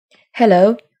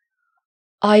Hello,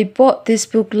 I bought this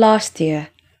book last year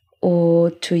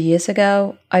or 2 years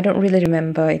ago. I don't really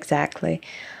remember exactly.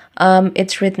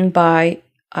 It's written by,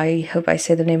 I hope I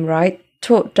say the name right,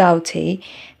 Todd Doughty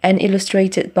and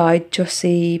illustrated by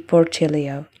Josie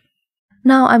Portillo.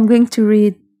 Now I'm going to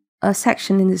read a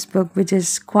section in this book which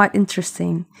is quite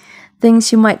interesting.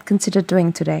 Things you might consider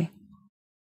doing today.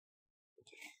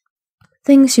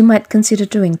 Things you might consider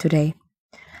doing today.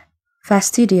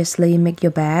 Fastidiously make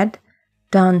your bed.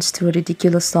 Dance to a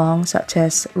ridiculous song such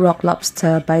as Rock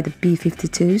Lobster by the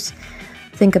B-52s.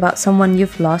 Think about someone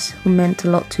you've lost who meant a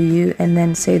lot to you and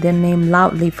then say their name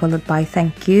loudly followed by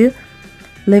thank you.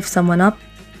 Lift someone up.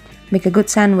 Make a good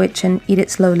sandwich and eat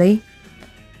it slowly.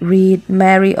 Read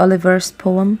Mary Oliver's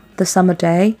poem, The Summer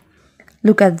Day.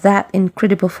 Look at that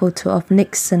incredible photo of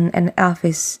Nixon and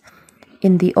Elvis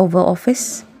in the Oval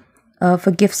Office.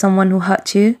 Forgive someone who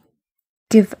hurt you.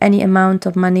 Give any amount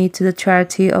of money to the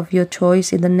charity of your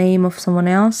choice in the name of someone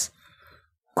else.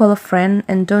 Call a friend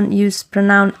and don't use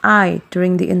pronoun I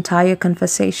during the entire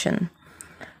conversation.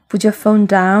 Put your phone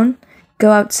down.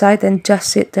 Go outside and just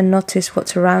sit and notice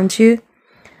what's around you.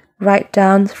 Write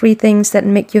down 3 things that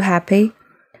make you happy.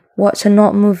 Watch an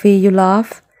old movie you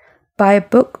love. Buy a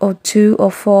book or 2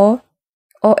 or 4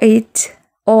 or 8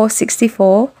 or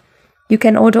 64. You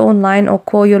can order online or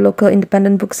call your local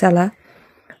independent bookseller.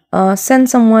 Send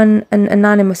someone an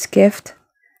anonymous gift.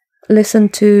 Listen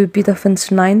to Beethoven's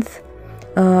Ninth.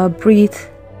 Breathe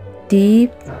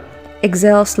deep.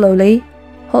 Exhale slowly.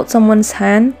 Hold someone's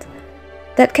hand.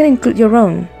 That can include your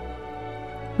own.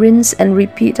 Rinse and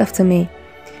repeat after me.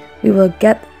 We will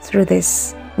get through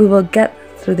this. We will get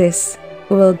through this.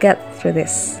 We will get through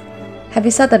this. Happy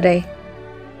Saturday.